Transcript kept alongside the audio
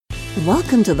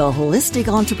Welcome to The Holistic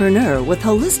Entrepreneur with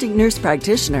holistic nurse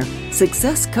practitioner,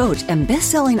 success coach, and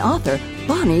best-selling author,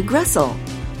 Bonnie Groessl.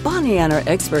 Bonnie and her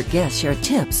expert guests share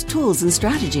tips, tools, and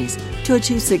strategies to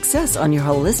achieve success on your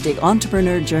holistic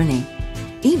entrepreneur journey.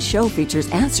 Each show features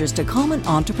answers to common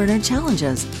entrepreneur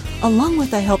challenges, along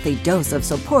with a healthy dose of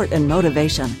support and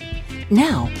motivation.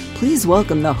 Now, please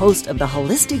welcome the host of The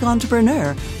Holistic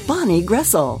Entrepreneur, Bonnie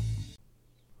Groessl.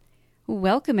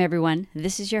 Welcome, everyone.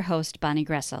 This is your host, Bonnie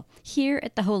Groessl, here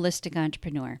at The Holistic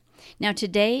Entrepreneur. Now,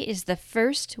 today is the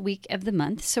first week of the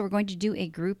month, so we're going to do a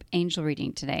group angel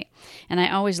reading today. And I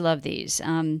always love these.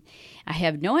 I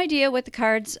have no idea what the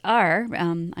cards are.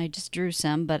 I just drew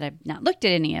some, but I've not looked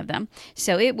at any of them.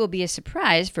 So it will be a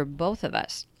surprise for both of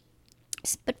us.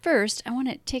 But first, I want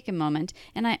to take a moment,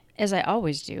 and as I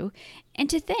always do, and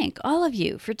to thank all of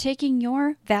you for taking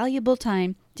your valuable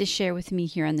time to share with me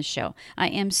here on the show. I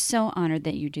am so honored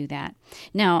that you do that.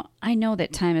 Now, I know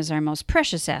that time is our most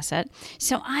precious asset,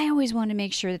 so I always want to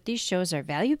make sure that these shows are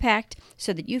value-packed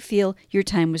so that you feel your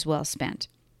time was well spent.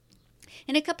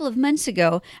 And a couple of months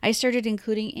ago, I started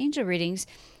including angel readings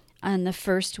on the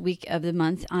first week of the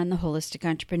month on The Holistic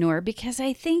Entrepreneur because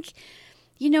I think,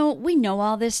 we know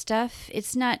all this stuff.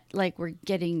 It's not like we're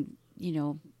getting,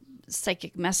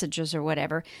 psychic messages or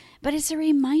whatever, but it's a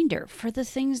reminder for the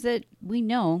things that we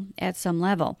know at some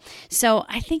level. So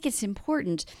I think it's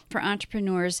important for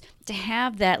entrepreneurs to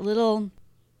have that little,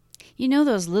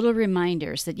 those little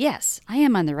reminders that, yes, I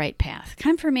am on the right path.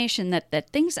 Confirmation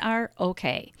that things are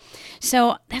okay.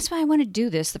 So that's why I want to do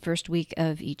this the first week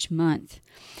of each month.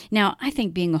 Now, I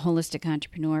think being a holistic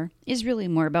entrepreneur is really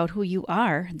more about who you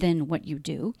are than what you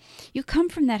do. You come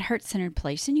from that heart-centered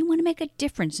place and you want to make a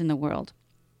difference in the world.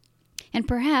 And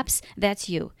perhaps that's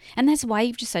you. And that's why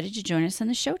you've decided to join us on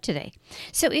the show today.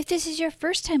 So if this is your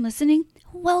first time listening,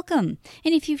 welcome.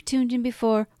 And if you've tuned in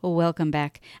before, welcome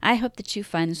back. I hope that you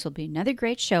find this will be another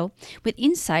great show with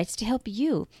insights to help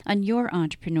you on your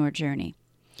entrepreneur journey.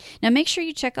 Now, make sure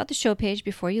you check out the show page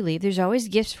before you leave. There's always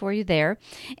gifts for you there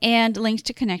and links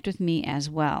to connect with me as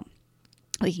well.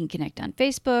 We can connect on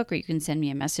Facebook, or you can send me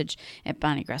a message at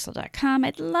bonniegroessl.com.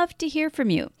 I'd love to hear from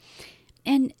you.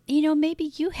 And,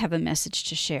 maybe you have a message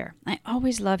to share. I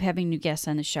always love having new guests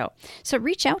on the show. So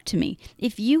reach out to me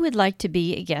if you would like to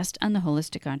be a guest on The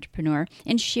Holistic Entrepreneur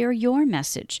and share your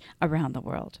message around the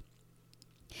world.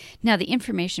 Now, the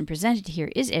information presented here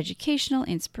is educational,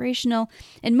 inspirational,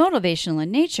 and motivational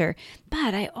in nature,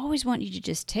 but I always want you to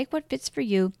just take what fits for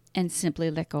you and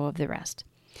simply let go of the rest.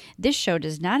 This show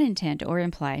does not intend or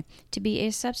imply to be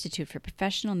a substitute for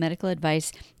professional medical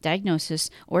advice, diagnosis,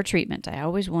 or treatment. I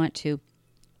always want to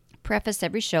preface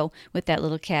every show with that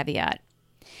little caveat.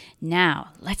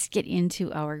 Now, let's get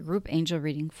into our group angel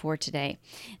reading for today.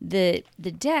 The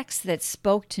decks that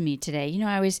spoke to me today,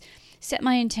 I always set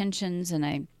my intentions and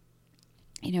I,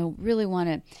 really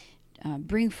want to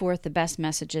bring forth the best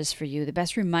messages for you, the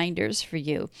best reminders for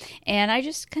you. And I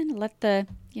just kind of let the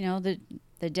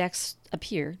decks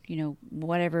appear,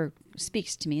 whatever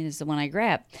speaks to me is the one I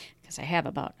grab, because I have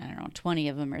about, 20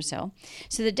 of them or so.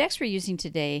 So the decks we're using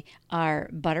today are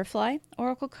Butterfly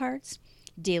Oracle cards,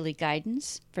 Daily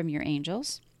Guidance from Your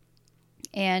Angels,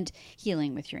 and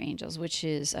Healing with Your Angels, which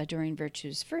is Doreen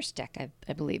Virtue's first deck,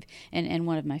 I believe, and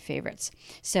one of my favorites.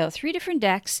 So 3 different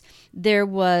decks. There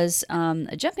was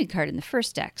a jumping card in the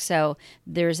first deck, so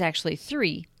there's actually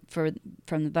 3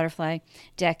 from the Butterfly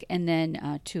deck, and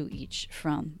then 2 each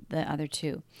from the other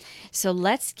 2. So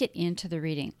let's get into the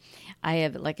reading.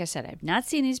 Like I said, I've not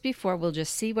seen these before. We'll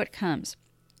just see what comes.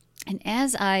 And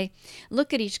as I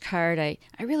look at each card, I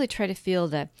really try to feel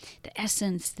the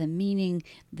essence, the meaning,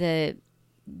 the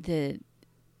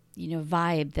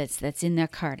vibe that's in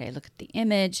that card. I look at the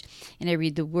image and I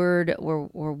read the word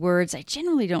or words. I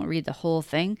generally don't read the whole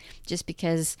thing just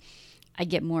because I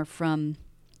get more from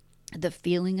the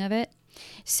feeling of it.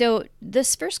 So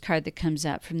this first card that comes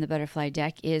up from the Butterfly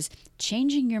deck is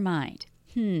Changing Your Mind.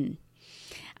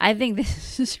 I think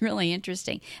this is really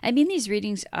interesting. I mean, these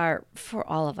readings are for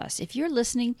all of us. If you're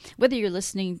listening, whether you're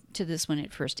listening to this when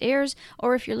it first airs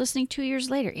or if you're listening 2 years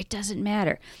later, it doesn't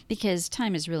matter because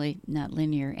time is really not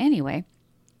linear anyway.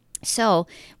 So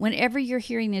whenever you're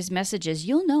hearing these messages,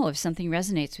 you'll know if something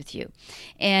resonates with you.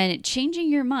 And changing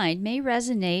your mind may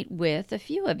resonate with a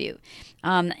few of you.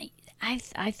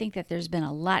 I think that there's been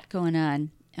a lot going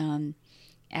on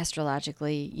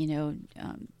astrologically,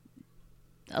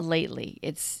 lately.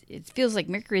 It feels like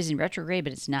Mercury's in retrograde,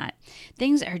 but it's not.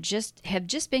 Things have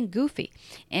just been goofy.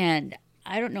 And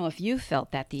I don't know if you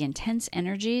felt that, the intense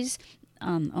energies.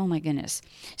 Oh my goodness.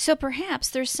 So perhaps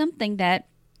there's something that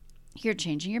you're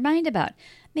changing your mind about.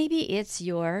 Maybe it's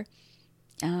your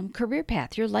career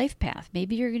path, your life path.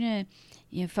 Maybe you're going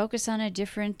to focus on a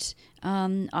different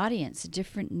audience, a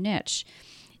different niche.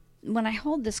 When I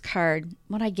hold this card,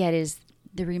 what I get is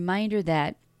the reminder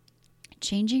that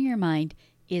changing your mind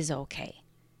is okay.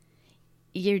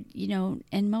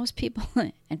 And most people,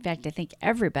 in fact, I think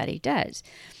everybody does.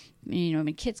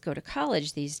 When kids go to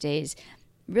college these days,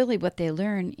 really what they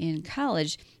learn in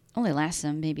college only lasts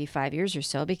them maybe 5 years or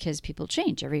so, because people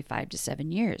change every 5 to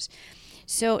 7 years.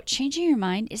 So changing your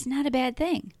mind is not a bad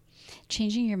thing.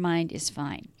 Changing your mind is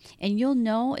fine. And you'll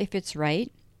know if it's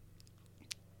right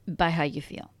by how you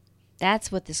feel.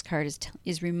 That's what this card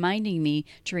is reminding me,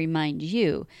 to remind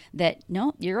you that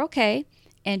no, you're okay,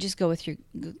 and just go with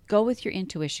your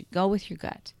intuition, go with your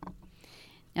gut.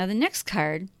 Now the next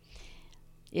card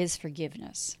is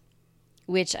forgiveness,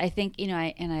 which I think,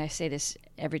 I say this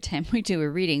every time we do a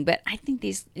reading, but I think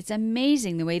it's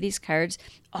amazing the way these cards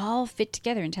all fit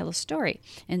together and tell a story.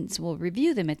 And so we'll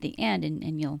review them at the end,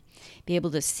 and you'll be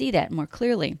able to see that more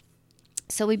clearly.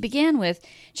 So we began with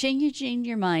changing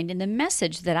your mind, and the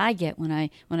message that I get when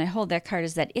I hold that card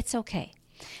is that it's okay.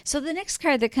 So the next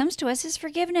card that comes to us is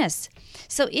forgiveness.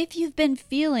 So if you've been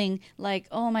feeling like,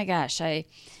 oh my gosh, I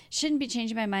shouldn't be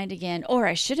changing my mind again, or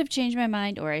I should have changed my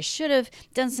mind, or I should have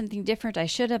done something different, I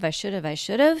should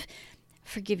have,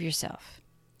 forgive yourself.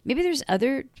 Maybe there's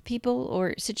other people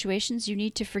or situations you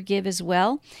need to forgive as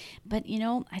well. But,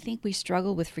 I think we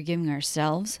struggle with forgiving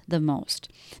ourselves the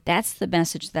most. That's the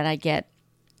message that I get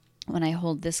when I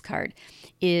hold this card,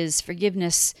 is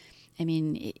forgiveness. I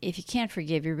mean, if you can't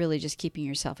forgive, you're really just keeping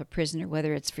yourself a prisoner,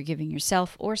 whether it's forgiving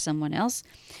yourself or someone else.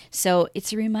 So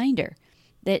it's a reminder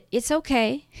that it's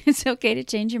okay. It's okay to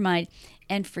change your mind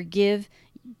and forgive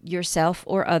yourself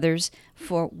or others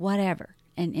for whatever,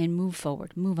 and move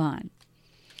forward, move on.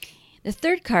 The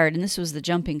third card, and this was the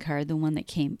jumping card, the one that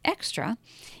came extra,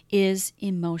 is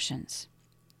emotions,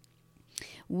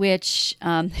 which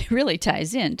really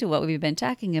ties into what we've been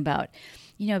talking about.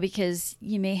 Because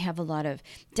you may have a lot of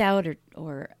doubt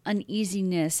or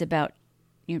uneasiness about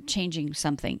changing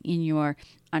something in your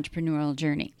entrepreneurial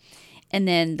journey. And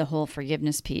then the whole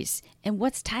forgiveness piece. And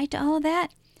what's tied to all of that?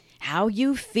 How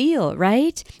you feel,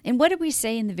 right? And what did we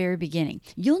say in the very beginning?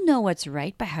 You'll know what's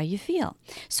right by how you feel.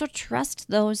 So trust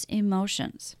those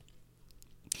emotions.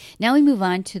 Now we move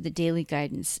on to the daily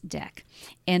guidance deck.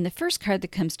 And the first card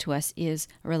that comes to us is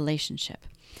relationship.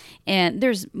 And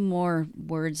there's more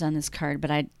words on this card,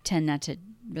 but I tend not to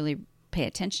really pay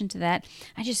attention to that.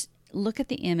 I just look at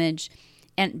the image.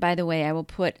 And by the way, I will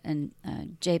put a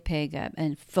JPEG,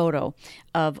 a photo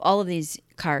of all of these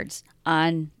cards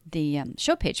on the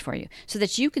show page for you, so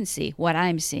that you can see what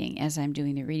I'm seeing as I'm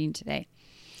doing the reading today.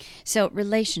 So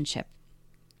relationship.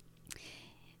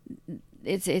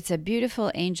 It's a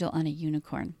beautiful angel on a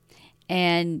unicorn.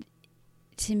 And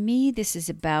to me, this is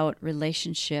about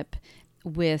relationship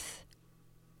with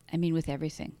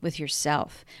everything, with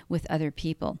yourself, with other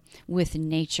people, with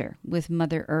nature, with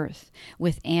Mother Earth,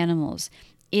 with animals.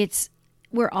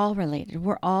 We're all related.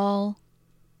 We're all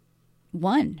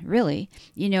one, really.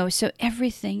 So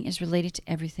everything is related to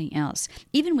everything else.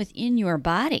 Even within your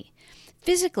body,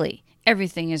 physically,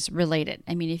 everything is related.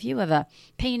 If you have a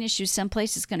pain issue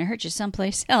someplace, it's going to hurt you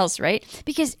someplace else, right?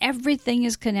 Because everything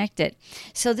is connected.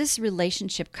 So this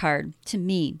relationship card, to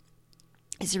me,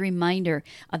 is a reminder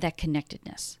of that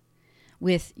connectedness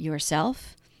with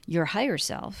yourself, your higher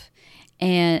self,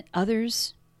 and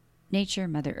others, nature,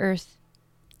 Mother Earth,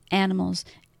 animals,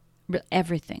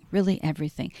 everything, really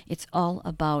everything. It's all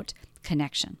about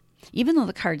connection. Even though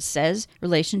the card says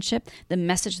relationship, the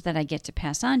message that I get to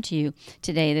pass on to you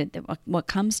today, that what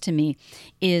comes to me,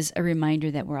 is a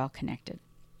reminder that we're all connected.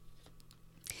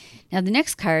 Now, the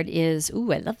next card is, I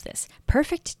love this,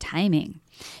 perfect timing.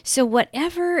 So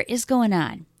whatever is going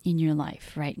on in your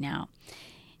life right now,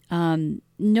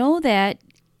 know that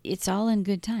it's all in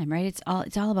good time, right? It's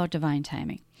all about divine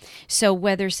timing. So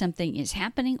whether something is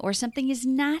happening or something is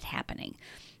not happening,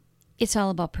 it's all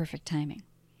about perfect timing.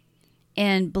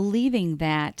 And believing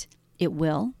that it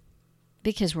will,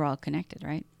 because we're all connected,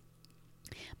 right?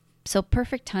 So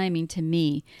perfect timing, to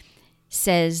me,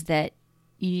 says that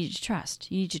you need to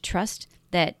trust. You need to trust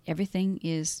that everything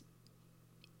is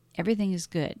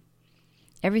good.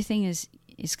 Everything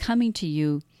is coming to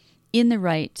you in the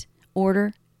right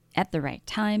order, at the right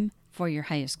time, for your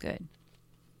highest good.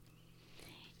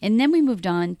 And then we moved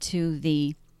on to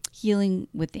the Healing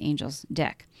with the Angels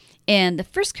deck. And the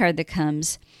first card that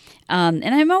comes, and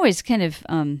I'm always kind of,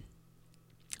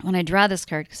 when I draw this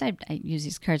card, because I use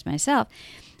these cards myself,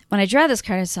 when I draw this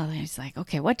card, it's like,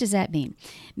 okay, what does that mean?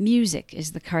 Music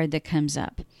is the card that comes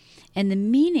up. And the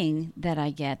meaning that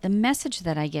I get, the message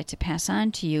that I get to pass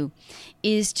on to you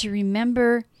is to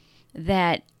remember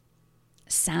that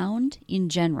sound in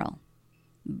general,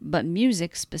 but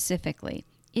music specifically,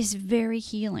 is very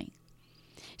healing.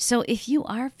 So if you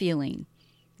are feeling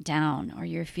down or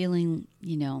you're feeling,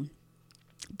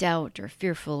 doubt or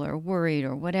fearful or worried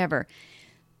or whatever,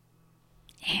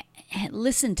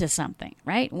 listen to something,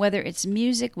 right? Whether it's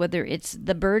music, whether it's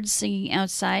the birds singing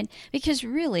outside, because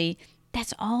really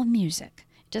that's all music.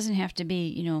 It doesn't have to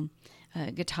be, a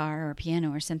guitar or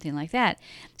piano or something like that.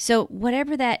 So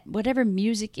whatever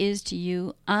music is to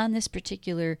you on this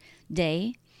particular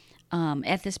day,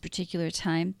 at this particular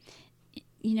time,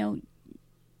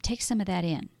 take some of that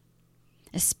in,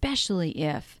 especially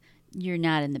if you're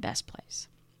not in the best place.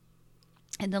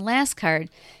 And the last card,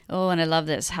 and I love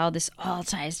this, how this all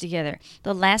ties together.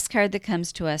 The last card that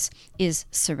comes to us is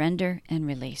surrender and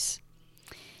release.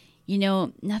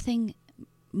 Nothing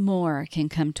more can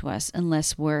come to us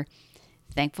unless we're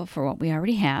thankful for what we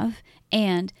already have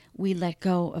and we let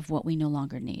go of what we no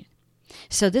longer need.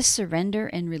 So this surrender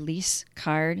and release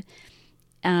card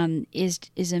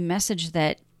is a message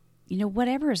that,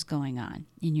 whatever is going on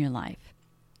in your life,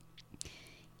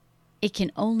 it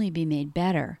can only be made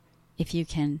better if you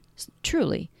can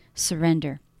truly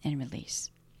surrender and release.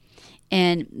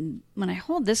 And when I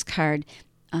hold this card,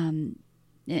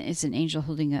 it's an angel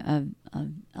holding a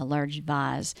large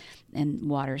vase and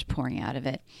water's pouring out of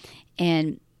it.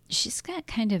 And she's got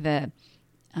kind of a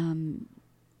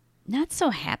not so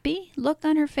happy look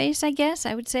on her face, I guess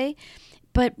I would say.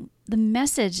 But the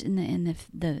message and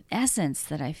the essence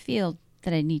that I feel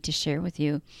that I need to share with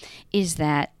you is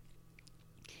that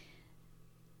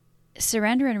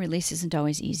surrender and release isn't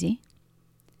always easy.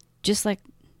 Just like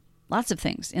lots of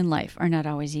things in life are not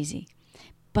always easy.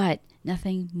 But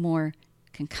nothing more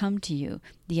can come to you.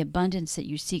 The abundance that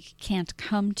you seek can't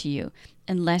come to you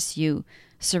unless you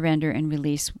surrender and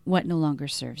release what no longer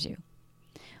serves you.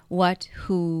 What,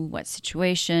 who, what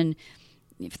situation,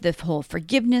 the whole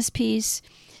forgiveness piece.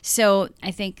 So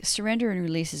I think surrender and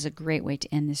release is a great way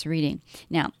to end this reading.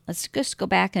 Now, let's just go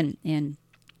back and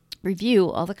review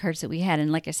all the cards that we had.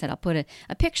 And like I said, I'll put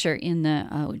a picture in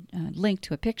the link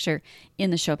to a picture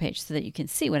in the show page so that you can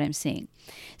see what I'm seeing.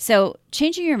 So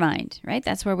changing your mind, right?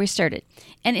 That's where we started.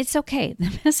 And it's okay.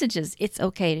 The message is it's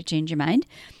okay to change your mind.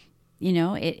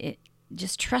 It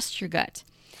just trust your gut.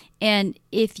 And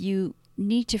if you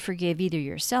need to forgive either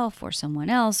yourself or someone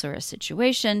else or a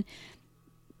situation,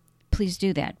 please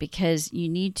do that, because you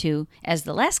need to, as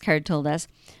the last card told us,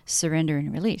 surrender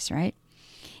and release, right?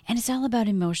 And it's all about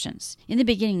emotions. In the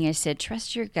beginning, I said,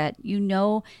 trust your gut. You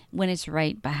know when it's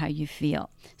right by how you feel.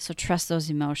 So trust those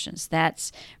emotions.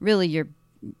 That's really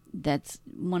that's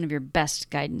one of your best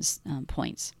guidance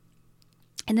points.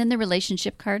 And then the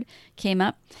relationship card came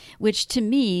up, which to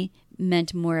me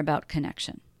meant more about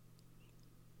connection.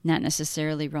 Not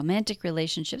necessarily romantic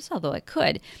relationships, although it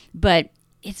could, but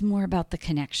it's more about the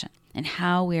connection and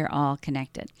how we're all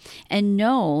connected. And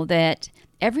know that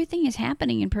everything is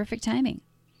happening in perfect timing.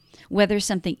 Whether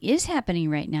something is happening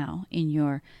right now in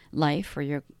your life or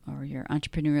your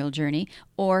entrepreneurial journey,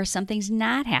 or something's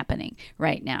not happening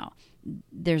right now,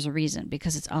 there's a reason,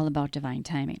 because it's all about divine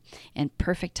timing. And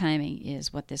perfect timing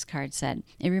is what this card said.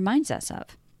 It reminds us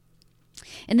of.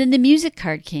 And then the music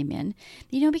card came in,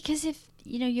 because if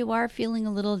you are feeling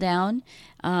a little down,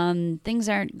 things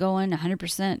aren't going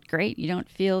 100% great, you don't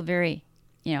feel very,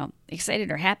 excited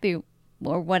or happy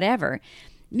or whatever,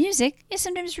 music is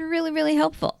sometimes really, really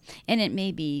helpful. And it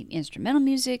may be instrumental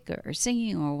music or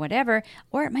singing or whatever,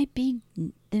 or it might be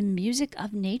the music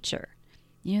of nature,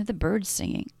 the birds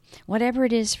singing, whatever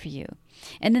it is for you.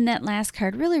 And then that last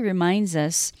card really reminds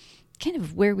us kind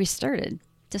of where we started,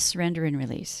 to surrender and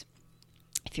release.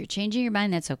 If you're changing your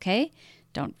mind, that's okay.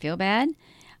 Don't feel bad.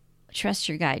 Trust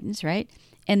your guidance, right?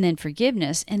 And then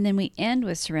forgiveness. And then we end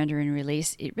with surrender and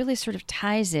release. It really sort of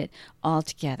ties it all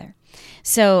together.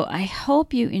 So I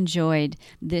hope you enjoyed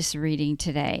this reading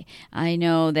today. I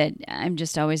know that I'm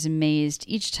just always amazed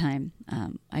each time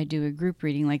I do a group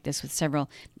reading like this with several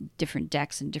different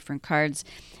decks and different cards,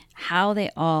 how they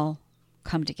all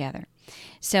come together.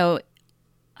 So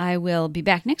I will be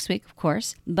back next week, of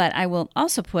course, but I will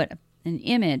also put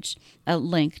a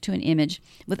link to an image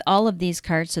with all of these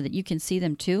cards so that you can see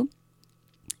them too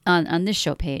on this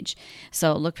show page.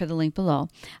 So look for the link below.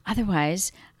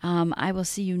 Otherwise, I will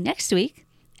see you next week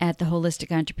at The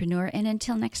Holistic Entrepreneur. And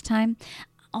until next time,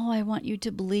 I want you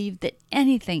to believe that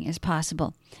anything is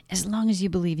possible as long as you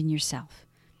believe in yourself.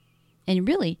 And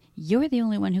really, you're the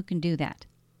only one who can do that.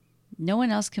 No one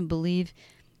else can believe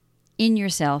in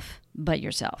yourself but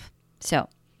yourself. So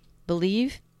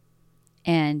believe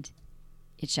and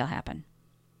it shall happen.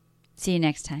 See you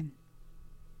next time.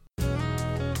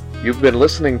 You've been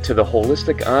listening to The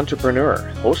Holistic Entrepreneur,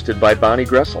 hosted by Bonnie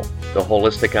Groessl. The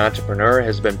Holistic Entrepreneur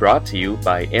has been brought to you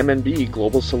by M&B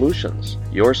Global Solutions,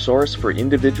 your source for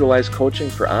individualized coaching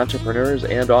for entrepreneurs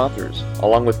and authors,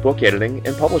 along with book editing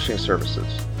and publishing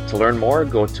services. To learn more,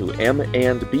 go to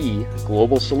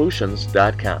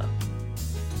mandbglobalsolutions.com.